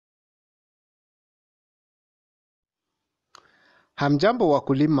Hamjambo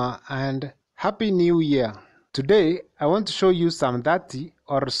wakulima and Happy New Year. Today I want to show you some 30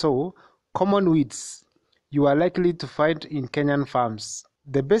 or so common weeds you are likely to find in Kenyan farms.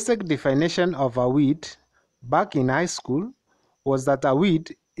 The basic definition of a weed back in high school was that a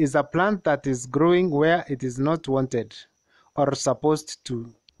weed is a plant that is growing where it is not wanted or supposed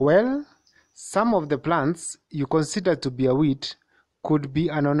to. Well, some of the plants you consider to be a weed could be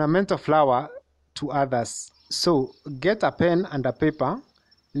an ornamental flower to others. So get a pen and a paper,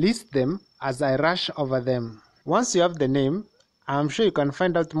 list them as I rush over them. Once you have the name, I'm sure you can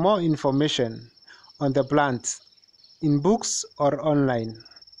find out more information on the plant in books or online.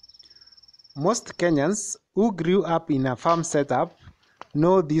 Most Kenyans who grew up in a farm setup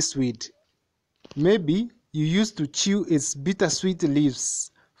know this weed. Maybe you used to chew its bittersweet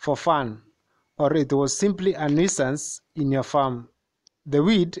leaves for fun, or it was simply a nuisance in your farm. The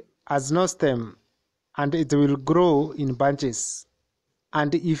weed has no stem, and it will grow in bunches.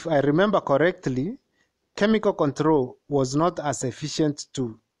 And if I remember correctly, chemical control was not as efficient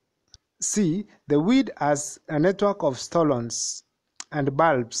too. See, the weed has a network of stolons and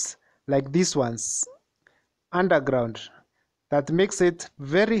bulbs like these ones underground that makes it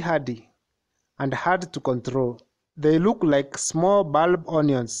very hardy and hard to control. They look like small bulb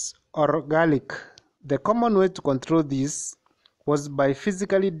onions or garlic. The common way to control this was by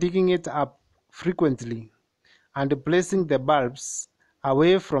physically digging it up frequently and placing the bulbs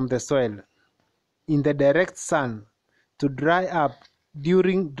away from the soil in the direct sun to dry up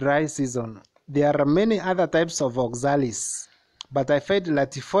during dry season. There are many other types of oxalis, but I find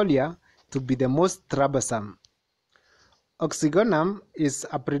latifolia to be the most troublesome. Oxygonum is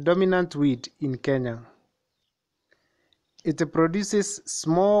a predominant weed in Kenya. It produces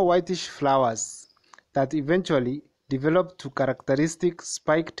small whitish flowers that eventually develop to characteristic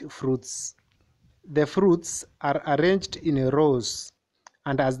spiked fruits. The fruits are arranged in rows,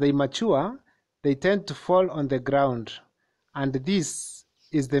 and as they mature, they tend to fall on the ground, and this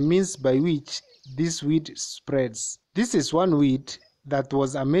is the means by which this weed spreads. This is one weed that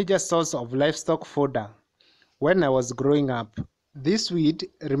was a major source of livestock fodder when I was growing up. This weed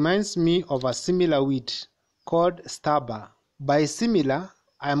reminds me of a similar weed called staba. By similar,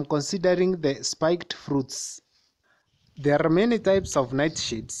 I am considering the spiked fruits. There are many types of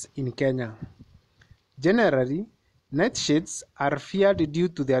nightshades in Kenya. Generally, nightshades are feared due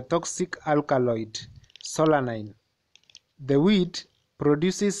to their toxic alkaloid, solanum. The weed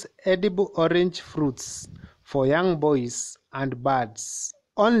produces edible orange fruits for young boys and birds.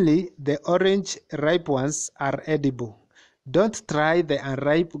 Only the orange ripe ones are edible. Don't try the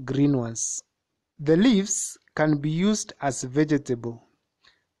unripe green ones. The leaves can be used as vegetable,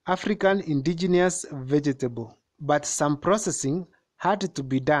 African indigenous vegetable, but some processing had to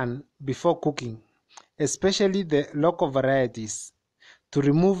be done before cooking, especially the local varieties, to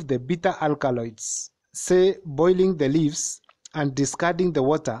remove the bitter alkaloids, say boiling the leaves and discarding the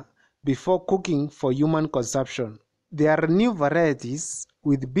water before cooking for human consumption. There are new varieties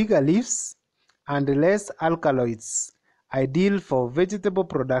with bigger leaves and less alkaloids, ideal for vegetable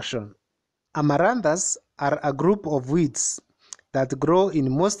production. Amaranthus are a group of weeds that grow in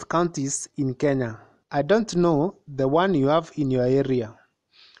most counties in Kenya. I don't know the one you have in your area,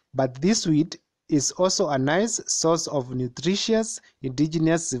 but this weed is also a nice source of nutritious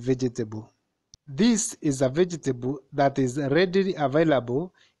indigenous vegetable. This is a vegetable that is readily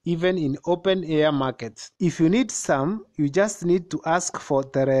available even in open-air markets. If you need some, you just need to ask for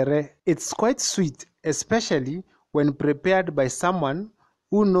terere. It's quite sweet, especially when prepared by someone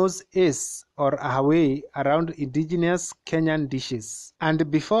who knows his or her way around indigenous Kenyan dishes. And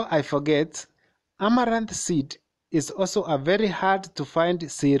before I forget, amaranth seed is also a very hard to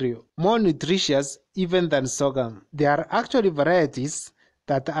find cereal, more nutritious even than sorghum. There are actually varieties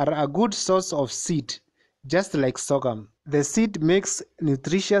that are a good source of seed, just like sorghum. The seed makes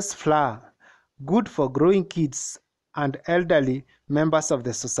nutritious flour, good for growing kids and elderly members of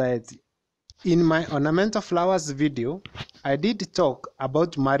the society. In my ornamental flowers video, I did talk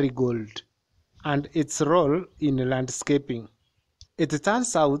about marigold and its role in landscaping. It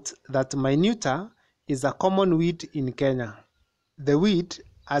turns out that minuta is a common weed in Kenya. The weed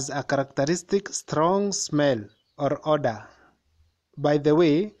has a characteristic strong smell or odor. By the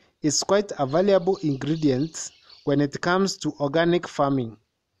way, it's quite a valuable ingredient when it comes to organic farming.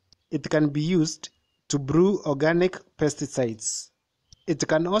 It can be used to brew organic pesticides. It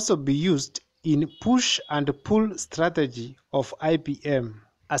can also be used in push and pull strategy of IPM,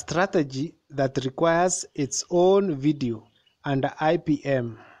 a strategy that requires its own video and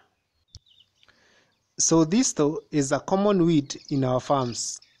IPM. So this though is a common weed in our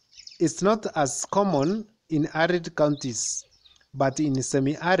farms. It's not as common in arid counties, but in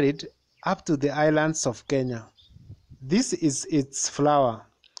semi-arid up to the islands of Kenya. This is its flower,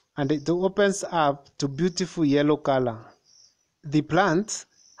 and it opens up to beautiful yellow color. The plant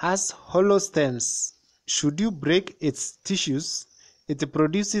has hollow stems. Should you break its tissues, it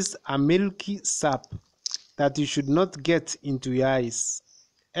produces a milky sap that you should not get into your eyes,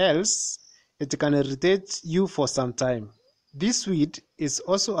 else it can irritate you for some time. This weed is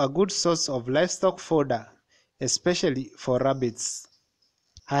also a good source of livestock fodder, especially for rabbits.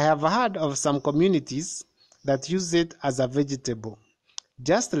 I have heard of some communities that use it as a vegetable,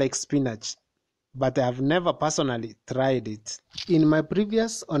 just like spinach, but I have never personally tried it. In my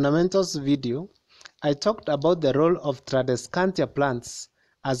previous ornamentals video, I talked about the role of Tradescantia plants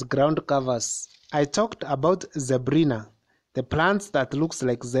as ground covers. I talked about Zebrina, the plant that looks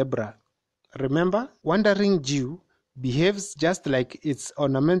like zebra. Remember? Wandering Jew behaves just like its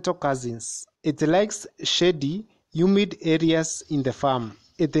ornamental cousins. It likes shady, humid areas in the farm.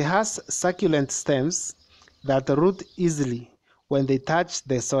 It has succulent stems that root easily when they touch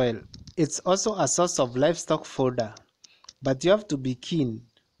the soil. It's also a source of livestock fodder, but you have to be keen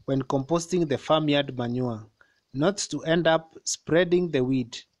when composting the farmyard manure, not to end up spreading the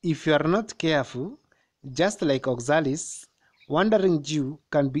weed. If you are not careful, just like oxalis, wandering Jew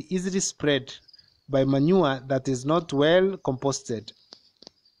can be easily spread by manure that is not well composted.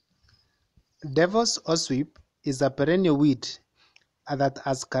 Devil's Osweep is a perennial weed that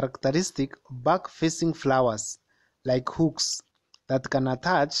has characteristic back-facing flowers like hooks that can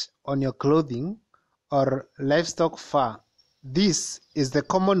attach on your clothing or livestock fur. This is the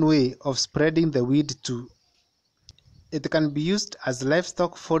common way of spreading the weed too. It can be used as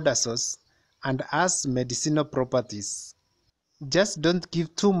livestock fodder source and has medicinal properties. Just don't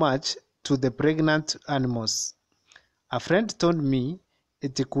give too much to the pregnant animals. A friend told me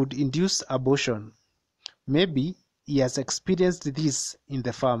it could induce abortion. Maybe he has experienced this in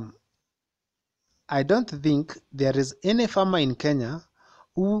the farm. I don't think there is any farmer in Kenya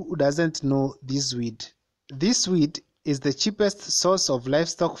who doesn't know this weed. This weed is the cheapest source of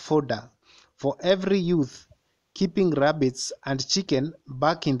livestock fodder for every youth keeping rabbits and chicken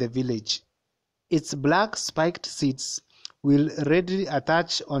back in the village. Its black spiked seeds will readily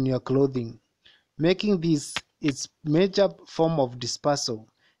attach on your clothing, making this its major form of dispersal,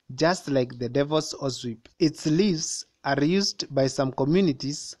 just like the devil's osweep. Its leaves are used by some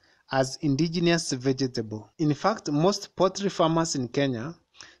communities as indigenous vegetable. In fact, most poultry farmers in Kenya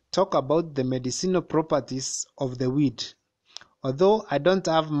talk about the medicinal properties of the weed, although I don't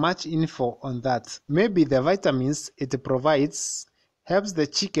have much info on that. Maybe the vitamins it provides helps the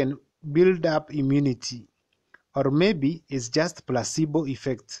chicken build up immunity, or maybe it's just placebo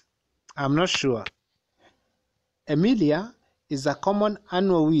effect. I'm not sure. Emilia is a common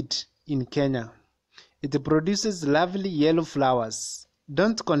annual weed in Kenya. It produces lovely yellow flowers.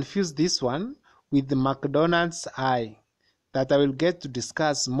 Don't confuse this one with the McDonald's eye that I will get to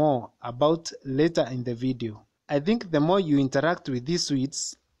discuss more about later in the video. I think the more you interact with these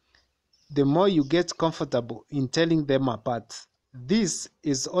weeds, the more you get comfortable in telling them apart. This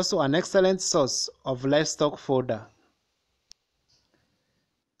is also an excellent source of livestock fodder.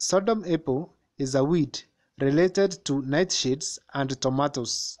 Sodom Apple is a weed related to nightshades and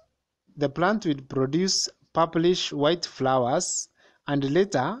tomatoes. The plant will produce purplish white flowers and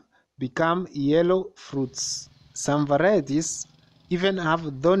later become yellow fruits. Some varieties even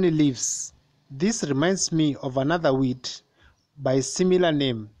have thorny leaves. This reminds me of another weed by similar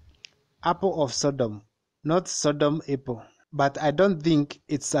name, apple of Sodom, not Sodom apple. But I don't think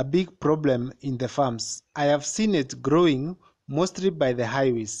it's a big problem in the farms. I have seen it growing mostly by the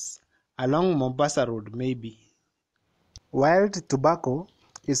highways, along Mombasa Road maybe. Wild tobacco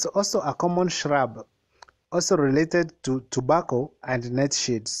is also a common shrub, also related to tobacco and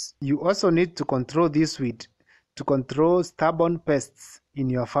nightshades. You also need to control this weed to control stubborn pests in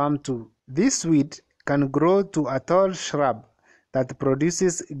your farm too. This weed can grow to a tall shrub that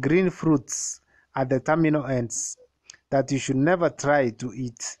produces green fruits at the terminal ends that you should never try to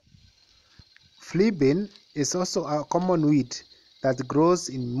eat. Fleabane is also a common weed that grows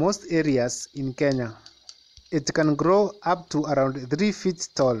in most areas in Kenya. It can grow up to around 3 feet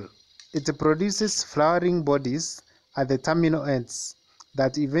tall. It produces flowering bodies at the terminal ends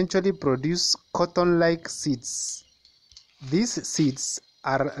that eventually produce cotton-like seeds. These seeds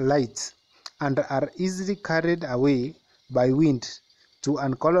are light and are easily carried away by wind to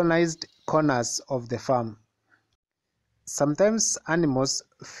uncolonized corners of the farm. Sometimes animals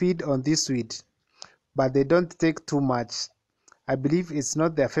feed on this weed, but they don't take too much. I believe it's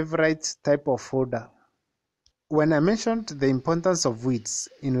not their favorite type of fodder. When I mentioned the importance of weeds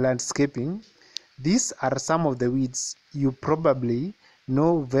in landscaping, These are some of the weeds you probably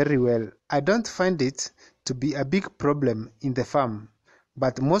know very well. I don't find it to be a big problem in the farm,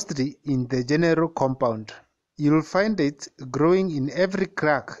 but mostly in the general compound. You'll find it growing in every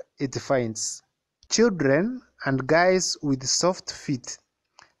crack it finds. Children and guys with soft feet,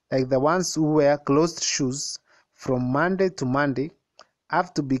 like the ones who wear closed shoes from Monday to Monday,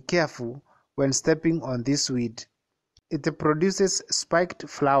 have to be careful when stepping on this weed. It produces spiked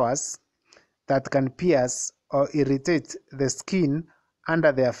flowers that can pierce or irritate the skin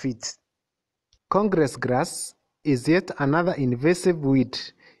under their feet. Congress grass is yet another invasive weed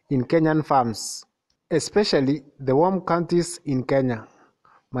in Kenyan farms, especially the warm counties in Kenya,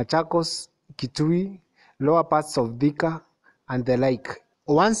 Machakos, Kitui, lower parts of Thika, and the like.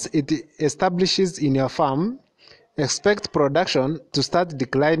 Once it establishes in your farm, expect production to start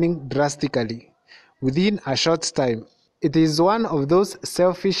declining drastically within a short time. It is one of those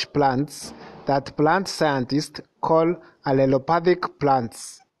selfish plants that plant scientists call allelopathic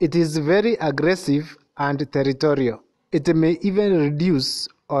plants. It is very aggressive and territorial. It may even reduce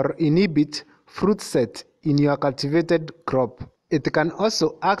or inhibit fruit set in your cultivated crop. It can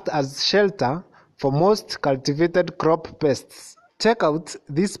also act as shelter for most cultivated crop pests. Check out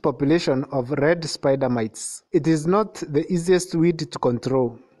this population of red spider mites. It is not the easiest weed to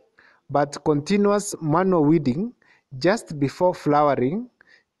control, but continuous manual weeding just before flowering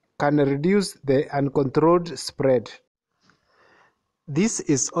can reduce the uncontrolled spread. This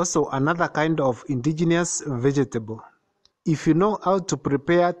is also another kind of indigenous vegetable. If you know how to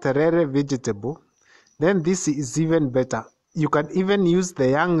prepare terere vegetable, then this is even better. You can even use the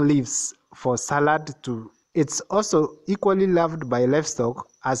young leaves for salad too. It's also equally loved by livestock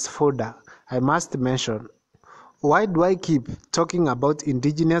as fodder, I must mention. Why do I keep talking about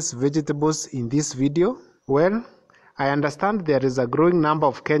indigenous vegetables in this video? Well, I understand there is a growing number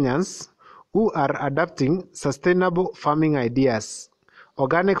of Kenyans who are adopting sustainable farming ideas,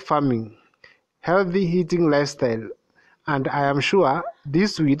 organic farming, healthy eating lifestyle, and I am sure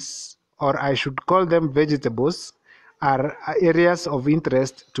these weeds, or I should call them vegetables, are areas of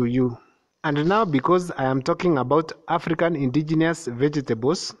interest to you. And now, because I am talking about African indigenous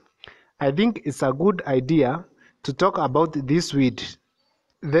vegetables, I think it's a good idea to talk about this weed.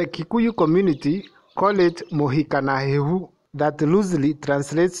 The Kikuyu community call it Muhika, that loosely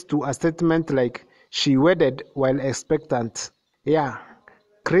translates to a statement like, she wedded while expectant. Yeah,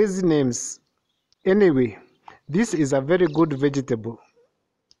 crazy names. Anyway, this is a very good vegetable.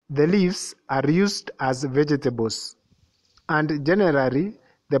 The leaves are used as vegetables, and generally,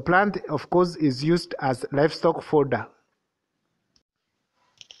 the plant of course is used as livestock fodder.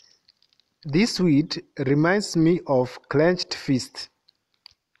 This weed reminds me of clenched fist,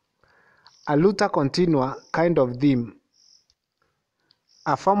 a luta continua kind of theme,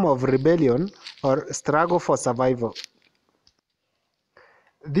 a form of rebellion or struggle for survival.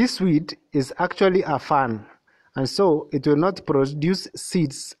 This weed is actually a fern, and so it will not produce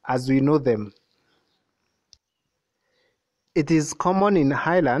seeds as we know them. It is common in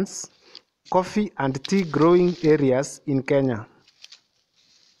highlands, coffee and tea growing areas in Kenya.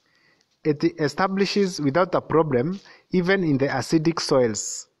 It establishes without a problem even in the acidic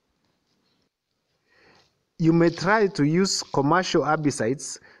soils. You may try to use commercial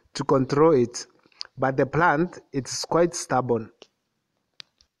herbicides to control it, but the plant is quite stubborn.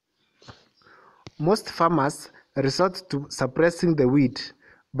 Most farmers resort to suppressing the weed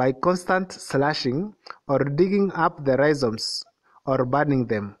by constant slashing or digging up the rhizomes or burning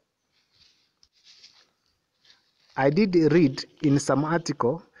them. I did read in some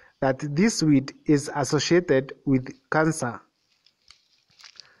article that this weed is associated with cancer.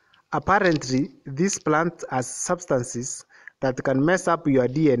 Apparently, this plant has substances that can mess up your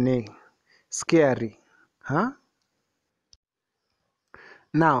DNA. Scary, huh?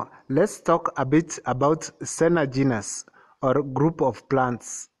 Now, let's talk a bit about Senna genus, or group of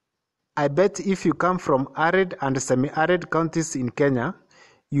plants. I bet if you come from arid and semi-arid counties in Kenya,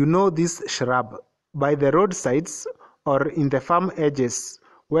 you know this shrub. By the roadsides or in the farm edges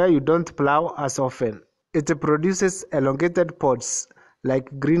where you don't plow as often. It produces elongated pods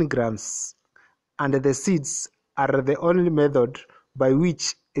like green grams, and the seeds are the only method by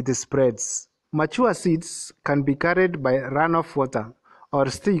which it spreads. Mature seeds can be carried by runoff water or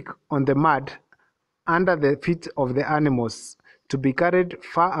stick on the mud under the feet of the animals to be carried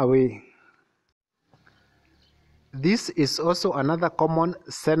far away. This is also another common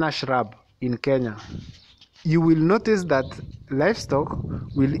senna shrub in Kenya. You will notice that livestock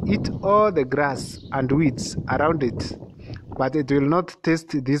will eat all the grass and weeds around it, but it will not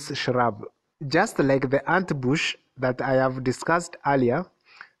taste this shrub. Just like the ant bush that I have discussed earlier,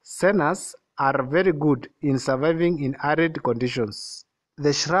 sennas are very good in surviving in arid conditions.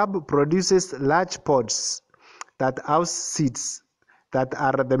 The shrub produces large pods that house seeds that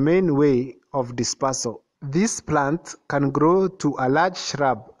are the main way of dispersal. This plant can grow to a large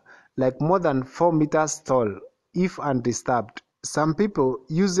shrub, like more than 4 meters tall, if undisturbed. Some people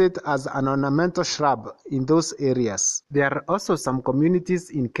use it as an ornamental shrub in those areas. There are also some communities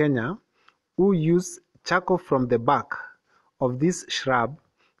in Kenya who use charcoal from the bark of this shrub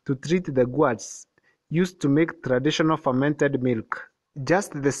to treat the gourds used to make traditional fermented milk.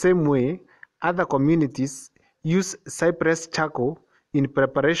 Just the same way, other communities use cypress charcoal in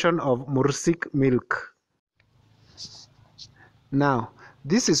preparation of mursik milk. Now,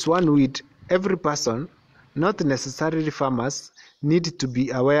 this is one weed every person, not necessarily farmers, need to be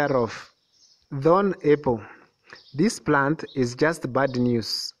aware of. Thorn apple. This plant is just bad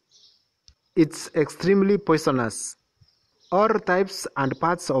news. It's extremely poisonous. All types and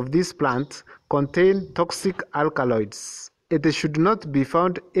parts of this plant contain toxic alkaloids. It should not be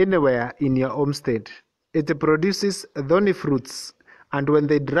found anywhere in your homestead. It produces thorny fruits, and when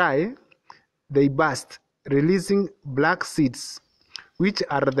they dry, they burst, releasing black seeds, which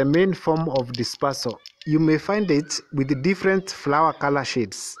are the main form of dispersal. You may find it with different flower color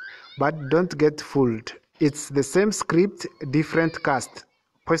shades, but don't get fooled. It's the same script, different cast.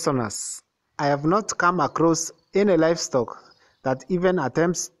 Poisonous. I have not come across any livestock that even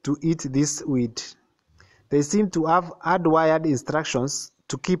attempts to eat this weed. They seem to have hardwired instructions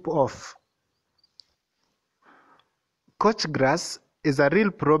to keep off. Couch grass is a real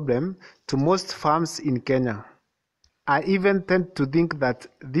problem to most farms in Kenya. I even tend to think that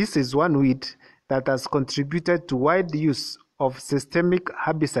this is one weed that has contributed to wide use of systemic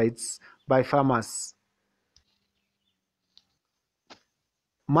herbicides by farmers.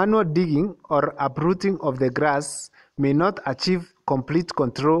 Manual digging or uprooting of the grass may not achieve complete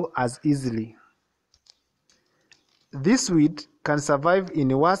control as easily. This weed can survive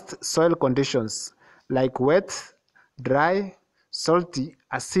in worst soil conditions like wet, dry, salty,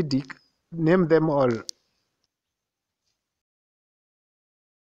 acidic, name them all.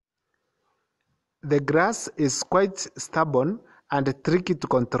 The grass is quite stubborn and tricky to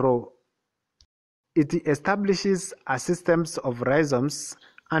control. It establishes a system of rhizomes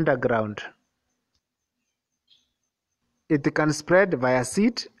underground. It can spread via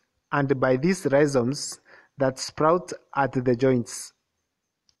seed and by these rhizomes that sprout at the joints.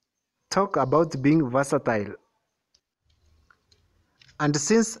 Talk about being versatile. And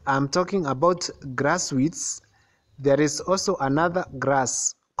since I'm talking about grass weeds, there is also another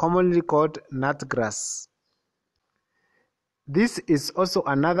grass commonly called nutgrass. This is also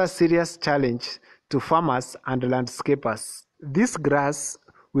another serious challenge to farmers and landscapers. This grass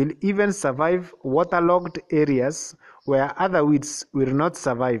will even survive waterlogged areas where other weeds will not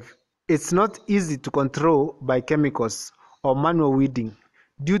survive. It's not easy to control by chemicals or manual weeding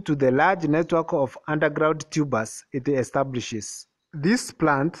due to the large network of underground tubers it establishes. This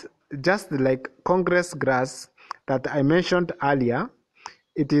plant, just like Congress grass that I mentioned earlier,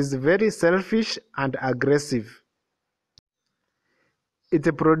 it is very selfish and aggressive.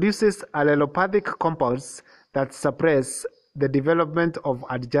 It produces allelopathic compounds that suppress the development of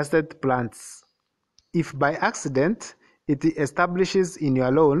adjacent plants. If by accident it establishes in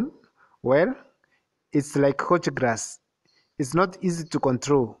your lawn, well, it's like couch grass. It's not easy to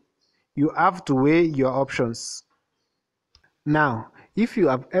control. You have to weigh your options. Now, if you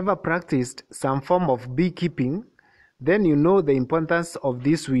have ever practiced some form of beekeeping, then you know the importance of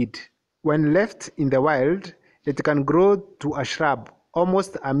this weed. When left in the wild, it can grow to a shrub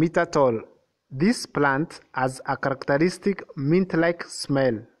almost a meter tall. This plant has a characteristic mint-like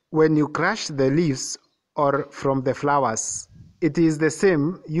smell when you crush the leaves or from the flowers. It is the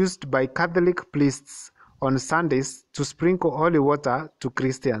same used by Catholic priests on Sundays to sprinkle holy water to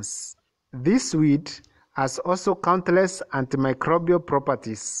Christians. This weed has also countless antimicrobial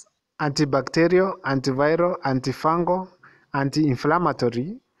properties: antibacterial, antiviral, antifungal,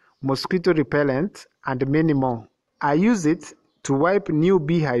 anti-inflammatory, mosquito repellent, and many more. I use it to wipe new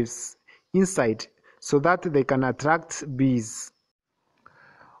beehives inside so that they can attract bees.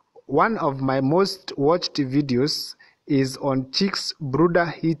 One of my most watched videos is on chicks brooder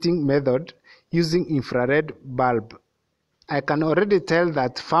heating method using infrared bulb. I can already tell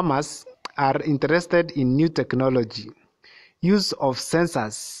that farmers are interested in new technology, use of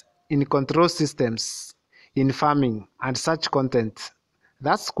sensors in control systems, in farming, and such content.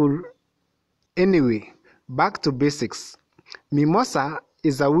 That's cool. Anyway, back to basics. Mimosa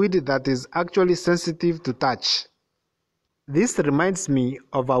is a weed that is actually sensitive to touch. This reminds me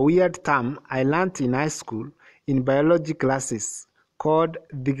of a weird term I learned in high school in biology classes called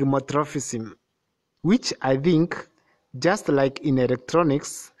thigmotrophism, which I think, just like in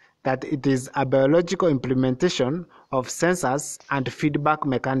electronics, that it is a biological implementation of sensors and feedback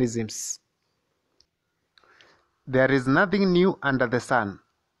mechanisms. There is nothing new under the sun.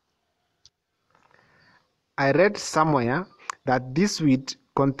 I read somewhere that this weed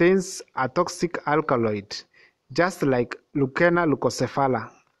contains a toxic alkaloid, just like Lucena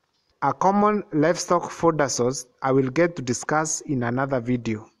leucocephala, a common livestock fodder source I will get to discuss in another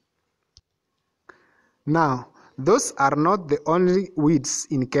video. Now, those are not the only weeds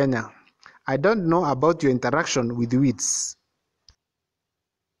in Kenya. I don't know about your interaction with weeds.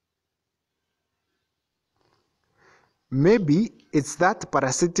 Maybe it's that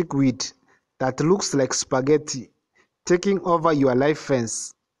parasitic weed that looks like spaghetti taking over your life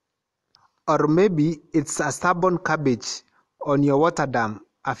fence. Or maybe it's a stubborn cabbage on your water dam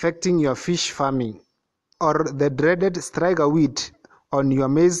affecting your fish farming. Or the dreaded striga weed on your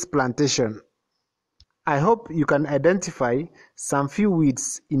maize plantation. I hope you can identify some few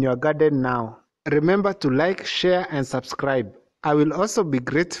weeds in your garden now. Remember to like, share, and subscribe. I will also be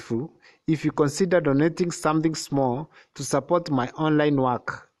grateful if you consider donating something small to support my online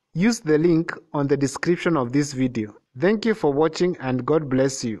work. Use the link on the description of this video. Thank you for watching and God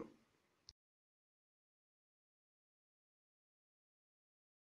bless you.